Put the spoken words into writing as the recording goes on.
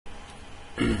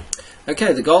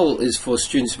Okay, the goal is for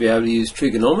students to be able to use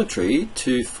trigonometry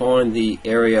to find the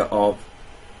area of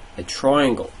a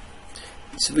triangle.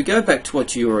 So if we go back to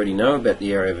what you already know about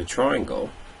the area of a triangle,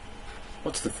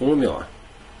 what's the formula?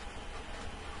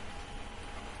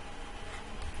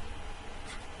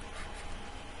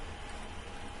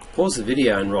 Pause the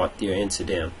video and write your answer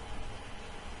down.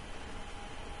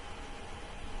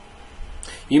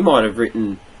 You might have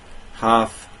written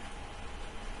half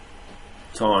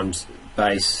times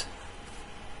base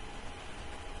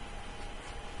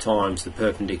times the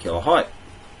perpendicular height,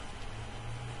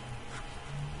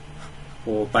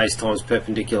 or base times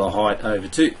perpendicular height over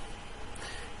 2.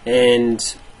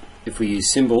 And if we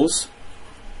use symbols,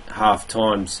 half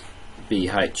times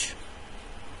BH.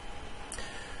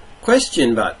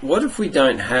 Question, but what if we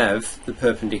don't have the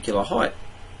perpendicular height?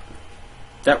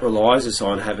 That relies us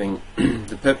on having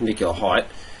the perpendicular height.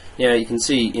 Now you can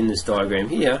see in this diagram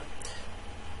here,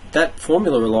 that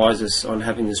formula relies us on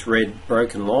having this red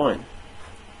broken line.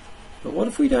 But what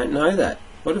if we don't know that?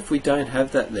 What if we don't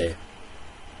have that there?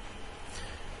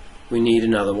 We need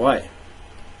another way.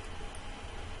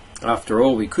 After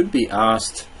all, we could be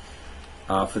asked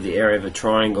for the area of a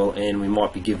triangle, and we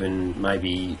might be given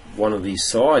maybe one of these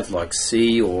sides like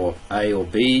C or A or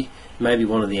B, maybe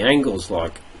one of the angles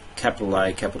like capital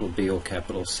A, capital B or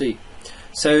capital C.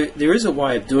 So there is a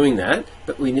way of doing that,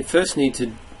 but we first need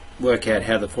to work out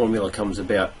how the formula comes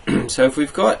about. So if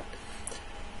we've got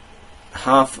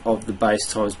half of the base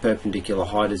times perpendicular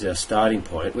height as our starting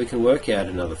point, we can work out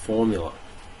another formula.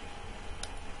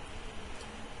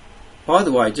 By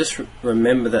the way, just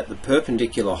remember that the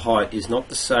perpendicular height is not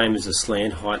the same as the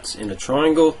slant heights in a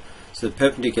triangle. So the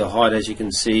perpendicular height, as you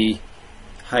can see,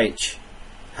 H,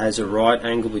 has a right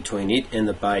angle between it and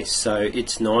the base. So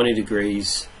it's 90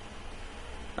 degrees.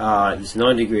 There's a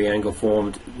 90 degree angle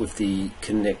formed with the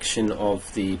connection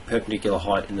of the perpendicular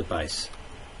height and the base.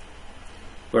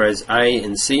 Whereas A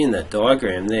and C in that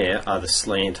diagram there are the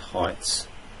slant heights.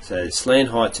 So slant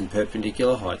heights and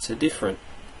perpendicular heights are different.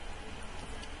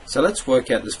 So let's work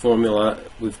out this formula.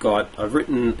 I've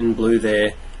written in blue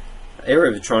there,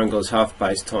 area of a triangle is half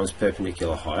base times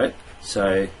perpendicular height.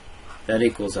 So that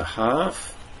equals a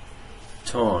half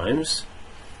times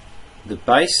the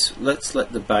base. Let's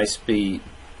let the base be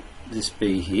this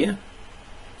B here.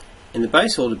 And the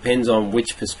base all depends on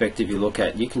which perspective you look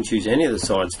at. You can choose any of the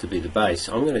sides to be the base.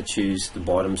 I'm going to choose the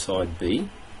bottom side B.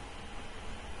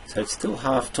 So it's still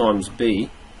half times B.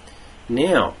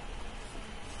 Now,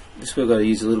 this we've got to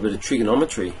use a little bit of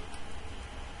trigonometry.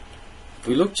 If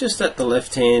we look just at the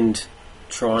left-hand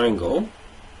triangle,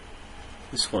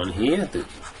 this one here, the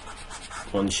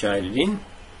one shaded in,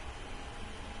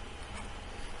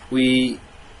 we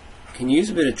can use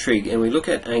a bit of trig and we look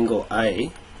at angle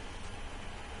A,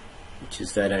 which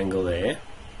is that angle there.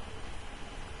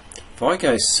 If I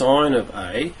go sine of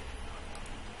A,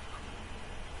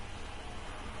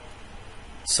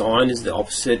 sine is the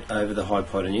opposite over the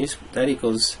hypotenuse, that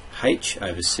equals H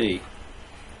over C.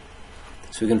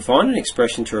 So we can find an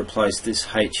expression to replace this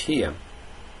H here.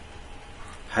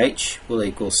 H will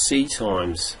equal C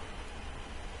times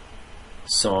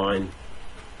sine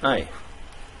A.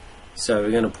 So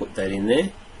we're going to put that in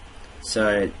there.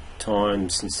 So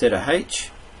times, instead of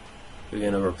H, we're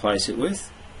going to replace it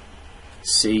with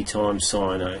C times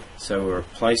sine A. So we're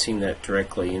replacing that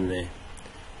directly in there.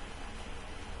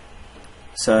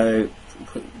 So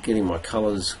getting my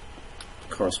colours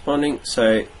corresponding.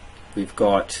 So we've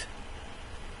got,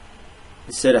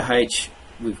 instead of H,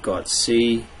 we've got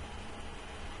C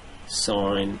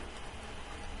sine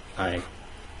A.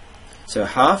 So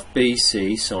half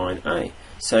BC sine A.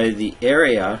 So the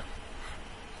area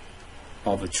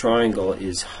of a triangle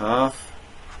is half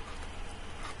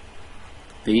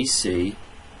BC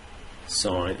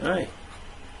sine A.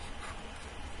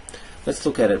 Let's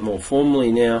look at it more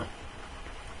formally now.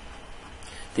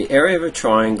 The area of a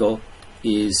triangle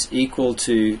is equal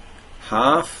to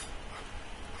half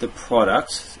the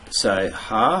product, so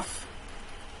half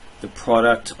the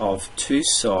product of two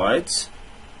sides,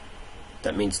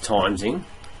 that means timesing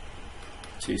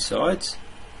two sides,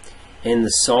 and the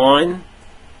sine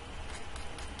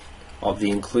of the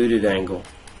included angle.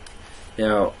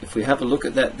 Now if we have a look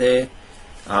at that there,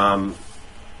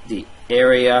 the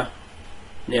area,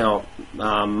 now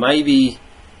maybe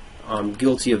I'm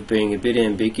guilty of being a bit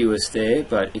ambiguous there,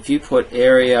 but if you put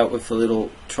area with a little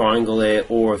triangle there,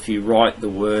 or if you write the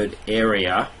word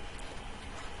area,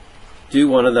 do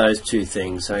one of those two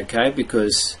things, okay?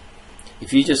 Because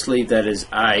if you just leave that as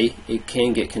A, it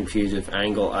can get confused with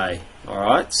angle A.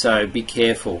 Alright, so be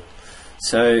careful.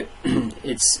 So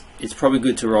it's probably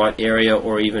good to write area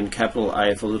or even capital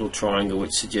A for little triangle,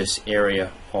 which suggests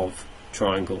area of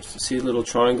triangles. See a little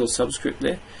triangle subscript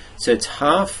there? So it's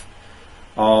half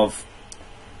of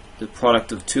the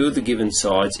product of two of the given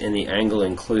sides and the angle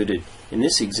included. In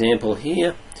this example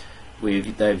here,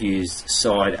 they've used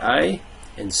side A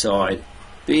and side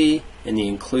B, and the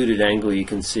included angle you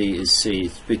can see is C.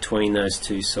 It's between those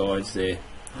two sides there.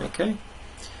 Okay.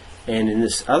 And in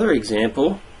this other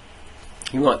example,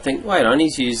 you might think, wait, I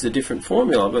need to use the different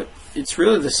formula, but it's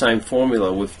really the same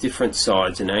formula with different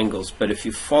sides and angles. But if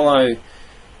you follow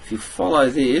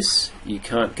this, you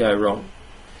can't go wrong.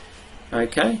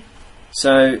 Okay.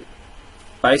 So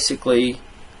basically,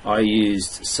 I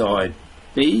used side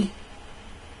B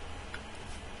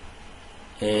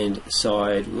and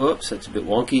side, whoops, that's a bit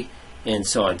wonky, and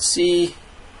side C,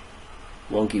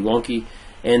 wonky,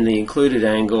 and the included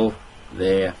angle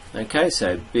there. Okay,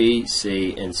 so B,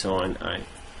 C, and sine A.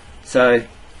 So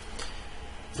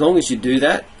as long as you do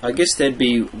that, I guess there'd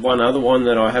be one other one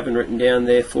that I haven't written down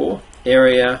there for.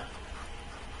 Area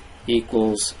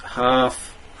equals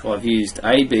half. Well, I've used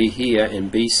AB here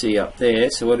and BC up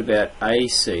there, so what about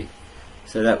AC?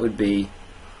 So that would be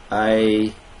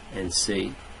A and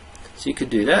C. So you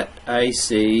could do that,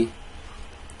 AC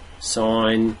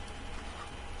sine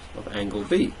of angle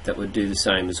B. That would do the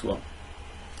same as well.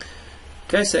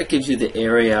 Okay, so that gives you the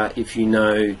area if you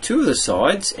know two of the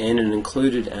sides and an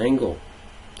included angle.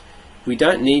 We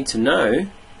don't need to know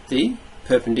the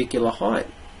perpendicular height.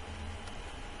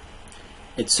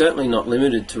 It's certainly not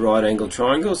limited to right angle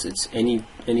triangles. It's any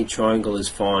triangle is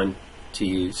fine to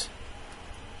use.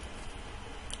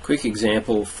 Quick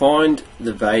example, find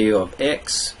the value of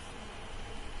x,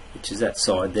 which is that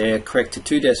side there, correct to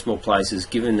 2 decimal places,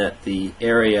 given that the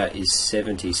area is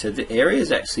 70. So the area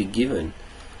is actually given.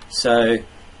 So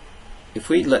if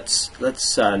we let's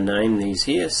name these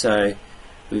here. So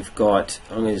we've got,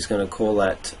 I'm just going to call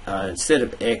that instead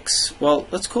of x, well,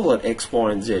 let's call it x,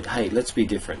 y, and z. Hey, let's be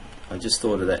different. I just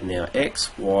thought of that now.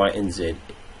 X, Y, and Z.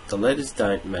 The letters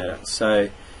don't matter. So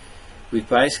we've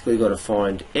basically got to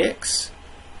find x,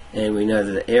 and we know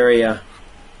that the area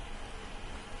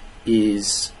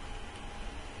is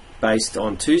based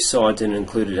on two sides and an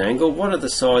included angle. What are the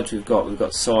sides we've got? We've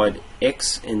got side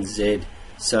X and Z.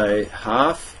 So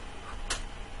half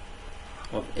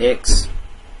of X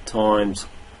times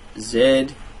Z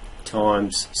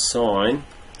times sine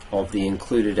of the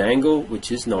included angle,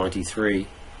 which is 93.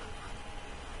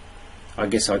 I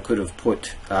guess I could have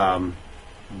put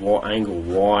angle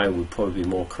Y would probably be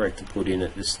more correct to put in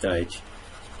at this stage.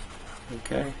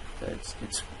 Okay,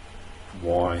 it's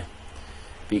Y.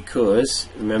 Because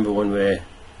remember, when we're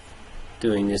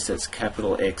doing this, that's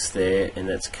capital X there and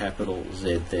that's capital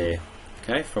Z there,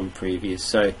 okay, from previous.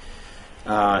 So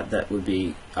that would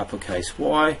be uppercase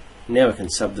Y. Now we can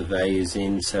sub the values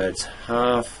in, so it's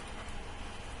half.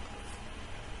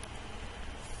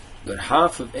 We've got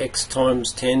half of X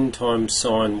times 10 times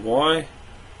sine Y.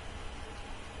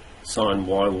 Sine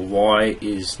Y, well, Y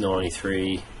is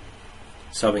 93.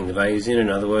 Subbing the values in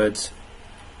other words.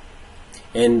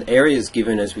 And area is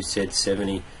given, as we said,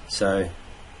 70. So,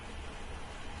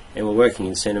 and we're working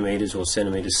in centimeters or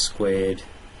centimeters squared.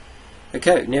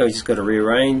 Okay, now we just got to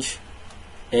rearrange,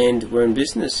 and we're in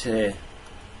business here.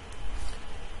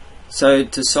 So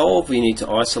to solve, we need to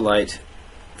isolate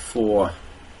for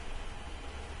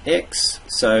x.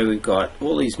 So we've got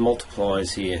all these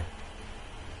multipliers here,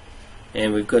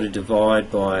 and we've got to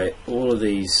divide by all of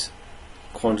these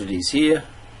quantities here.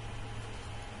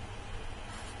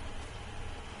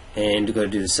 And we've got to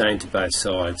do the same to both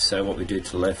sides. So what we do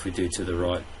to the left, we do to the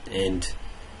right. And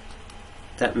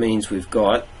that means we've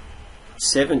got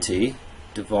 70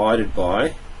 divided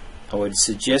by, I would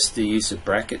suggest the use of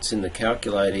brackets in the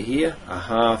calculator here, a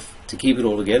half, to keep it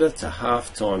all together, to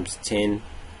half times 10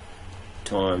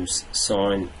 times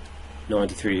sine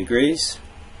 93 degrees.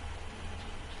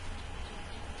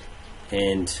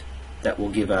 And that will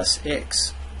give us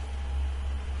x.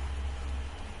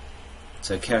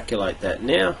 So calculate that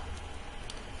now.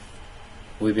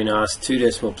 We've been asked 2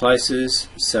 decimal places,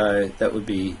 so that would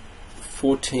be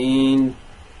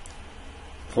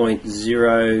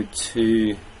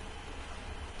 14.02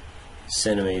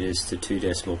 centimeters to 2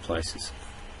 decimal places.